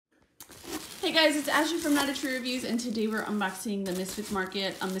Hey guys, it's Ashley from NAT APP Reviews, and today we're unboxing the Misfits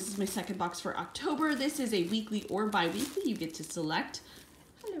Market. This is my second box for October. This is a weekly or bi-weekly. You get to select.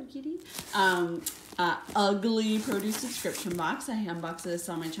 Hello, kitty. Ugly produce subscription box. I unbox this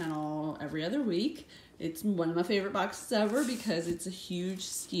on my channel every other week. It's one of my favorite boxes ever because it's a huge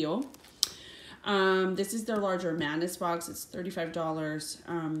steal. This is their larger Madness box. It's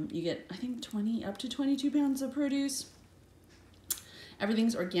 $35. You get, I think, up to 22 pounds of produce.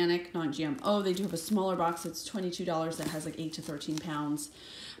 Everything's organic, non-GMO. They do have a smaller box. It's $22 that has like 8 to 13 pounds.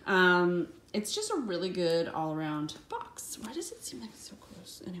 It's just a really good all-around box. Why does it seem like it's so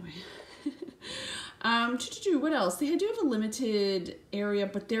close? Anyway. What else? They do have a limited area,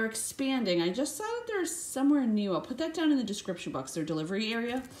 but they're expanding. I just saw that there's somewhere new. I'll put that down in the description box, their delivery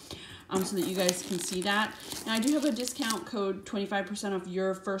area, so that you guys can see that. Now I do have a discount code, 25% off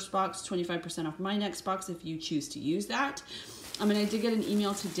your first box, 25% off my next box if you choose to use that. And I did get an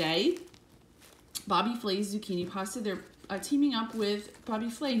email today. Bobby Flay's Zucchini Pasta. They're teaming up with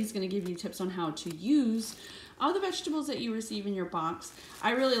Bobby Flay. He's going to give you tips on how to use all the vegetables that you receive in your box.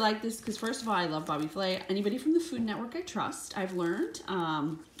 I really like this because, first of all, I love Bobby Flay. Anybody from the Food Network I trust. I've learned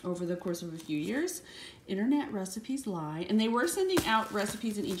over the course of a few years, internet recipes lie. And they were sending out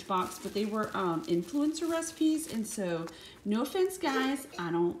recipes in each box, but they were influencer recipes. And so, no offense, guys,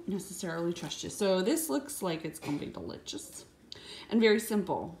 I don't necessarily trust you. So this looks like it's going to be delicious. And very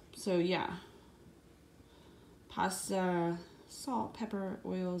simple. So yeah. Pasta, salt, pepper,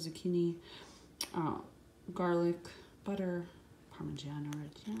 oil, zucchini, garlic, butter, Parmigiano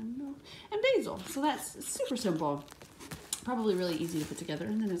Reggiano, and basil. So that's super simple. Probably really easy to put together,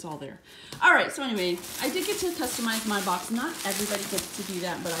 and then it's all there. All right, so anyway, I did get to customize my box. Not everybody gets to do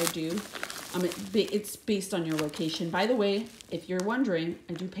that, but I do. It's based on your location. By the way, if you're wondering,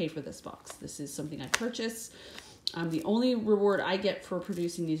 I do pay for this box. This is something I purchase. The only reward I get for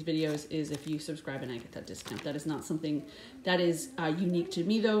producing these videos is if you subscribe and I get that discount. That is not something that is unique to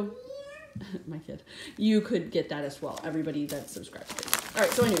me, though. My kid. You could get that as well. Everybody that subscribes. All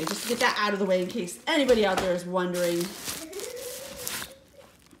right, so anyway, just to get that out of the way in case anybody out there is wondering.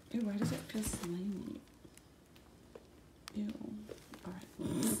 Ew, why does it feel slimy? Ew. All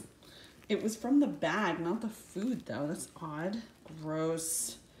right. It was from the bag, not the food, though. That's odd.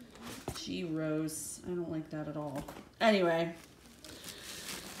 Gross. Gee, Rose, I don't like that at all. Anyway,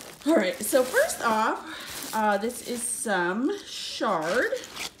 all right, so first off, this is some chard.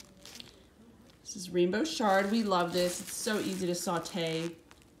 This is rainbow chard. We love this. It's so easy to saute.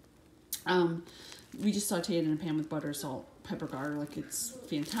 We just saute it in a pan with butter, salt, pepper, garlic. It's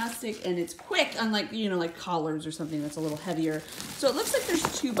fantastic, and it's quick, unlike, you know, like collards or something that's a little heavier. So it looks like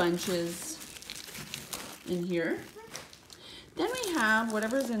there's 2 bunches in here. Then we have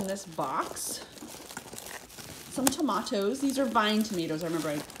whatever's in this box. Some tomatoes. These are vine tomatoes. I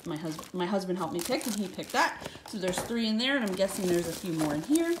remember my husband helped me pick, and he picked that. So there's 3 in there, and I'm guessing there's a few more in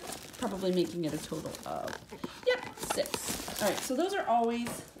here. Probably making it a total of, 6. All right, so those are always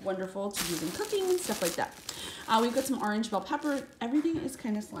wonderful to use in cooking and stuff like that. We've got some orange bell pepper. Everything is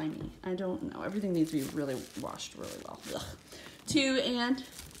kind of slimy. I don't know. Everything needs to be really washed really well. Ugh. 2 and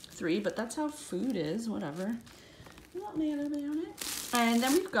 3, but that's how food is. Whatever. I'm not mad about it. And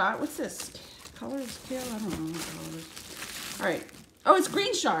then we've got, what's this? Colors, kale? I don't know what colors. All right. Oh, it's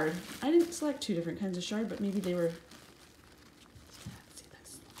green chard. I didn't select 2 different kinds of chard, but maybe they were. See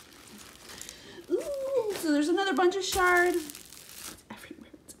this? Ooh, so there's another bunch of chard. It's everywhere.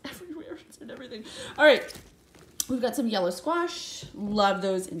 It's everywhere. It's in everything. All right. We've got some yellow squash. Love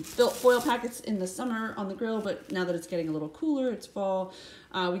those in foil packets in the summer on the grill, but now that it's getting a little cooler, it's fall,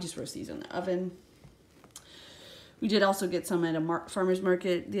 we just roast these in the oven. We did also get some at a farmer's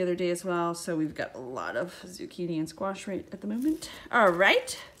market the other day as well, so we've got a lot of zucchini and squash right at the moment. All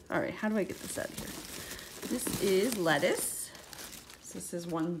right, how do I get this out of here? This is lettuce. So this is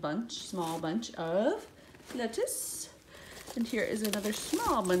one small bunch of lettuce. And here is another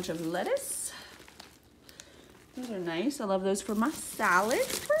small bunch of lettuce. Those are nice. I love those for my salad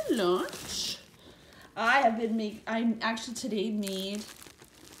for lunch. I actually today made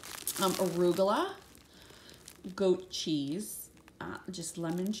arugula, goat cheese, just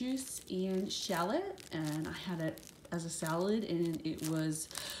lemon juice and shallot, and I had it as a salad and it was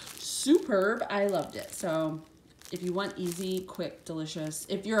superb. I loved it. So if you want easy, quick, delicious,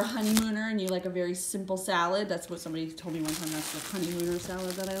 if you're a honeymooner and you like a very simple salad, that's what somebody told me one time, that's the honeymooner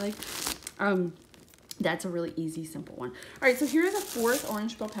salad that I like. That's a really easy, simple one. All right, so here's a 4th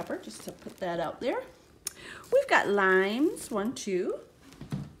orange bell pepper, just to put that out there. We've got limes, 1, 2,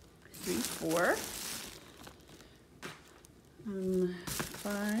 3, 4.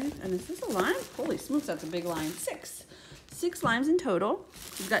 5, and is this a lime? Holy smokes, that's a big lime. 6. 6 limes in total.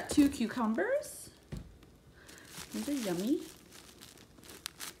 We've got 2 cucumbers. These are yummy.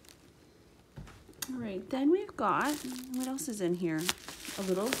 All right, then we've got, what else is in here? A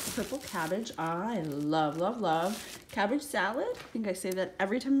little purple cabbage. I love, love, love cabbage salad. I think I say that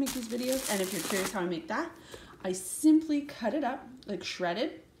every time I make these videos. And if you're curious how I make that, I simply cut it up, like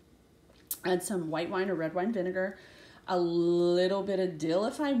shredded, add some white wine or red wine vinegar, a little bit of dill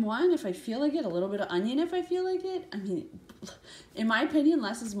if I want, if I feel like it, a little bit of onion if I feel like it. I mean, in my opinion,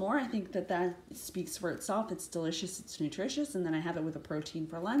 less is more. I think that that speaks for itself. It's delicious, it's nutritious, and then I have it with a protein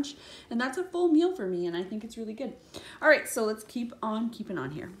for lunch, and that's a full meal for me, and I think it's really good. All right, so let's keep on keeping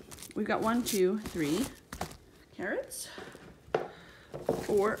on here. We've got 1, 2, 3 carrots,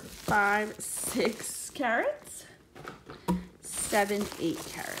 4, 5, 6 carrots, 7, 8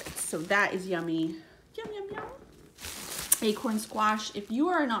 carrots. So that is yummy. Yum, yum, yum. Acorn squash. If you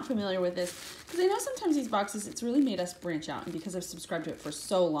are not familiar with this, because I know sometimes these boxes, it's really made us branch out, and because I've subscribed to it for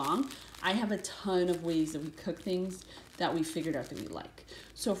so long, I have a ton of ways that we cook things that we figured out that we like.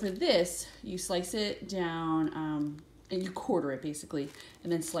 So for this, you slice it down, and you quarter it basically,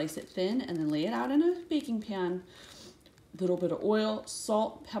 and then slice it thin, and then lay it out in a baking pan. A little bit of oil,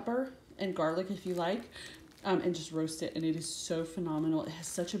 salt, pepper, and garlic if you like. And just roast it, and it is so phenomenal. It has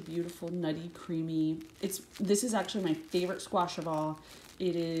such a beautiful, nutty, creamy. This is actually my favorite squash of all.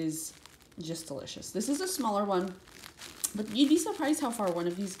 It is just delicious. This is a smaller one, but you'd be surprised how far one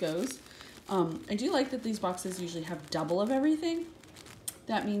of these goes. I do like that these boxes usually have double of everything.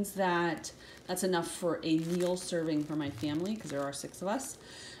 That means that that's enough for a meal serving for my family, because there are 6 of us.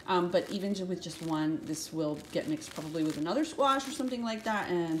 But even with just one, this will get mixed probably with another squash or something like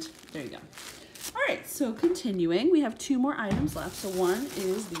that, and there you go. All right, so continuing, we have 2 more items left. So one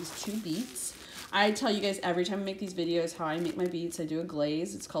is these 2 beets. I tell you guys every time I make these videos how I make my beets. I do a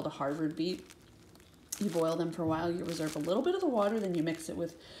glaze. It's called a Harvard beet. You boil them for a while. You reserve a little bit of the water. Then you mix it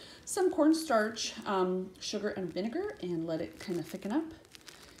with some cornstarch, sugar, and vinegar, and let it kind of thicken up.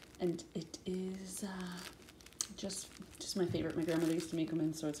 And it is just my favorite. My grandmother used to make them,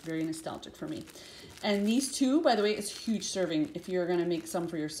 and so it's very nostalgic for me. And these 2, by the way, is a huge serving. If you're gonna make some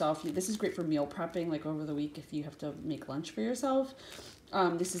for yourself, this is great for meal prepping, like over the week if you have to make lunch for yourself.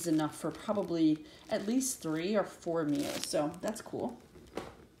 This is enough for probably at least 3 or 4 meals, so that's cool.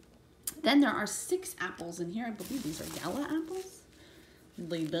 Then there are 6 apples in here. I believe these are yellow apples.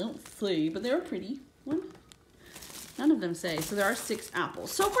 They don't say, but they're pretty. None of them say. So there are 6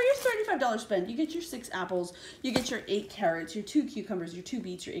 apples. So for your $35 spend, you get your 6 apples, you get your 8 carrots, your 2 cucumbers, your 2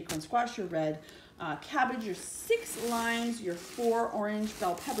 beets, your acorn squash, your red cabbage, your 6 limes, your 4 orange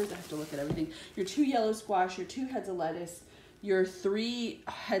bell peppers. I have to look at everything. Your 2 yellow squash, your 2 heads of lettuce, your 3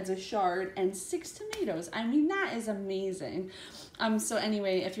 heads of chard, and 6 tomatoes. I mean, that is amazing. So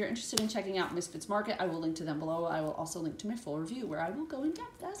anyway, if you're interested in checking out Misfits Market, I will link to them below. I will also link to my full review where I will go in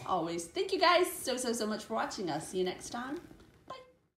depth as always. Thank you guys so much for watching us. See you next time.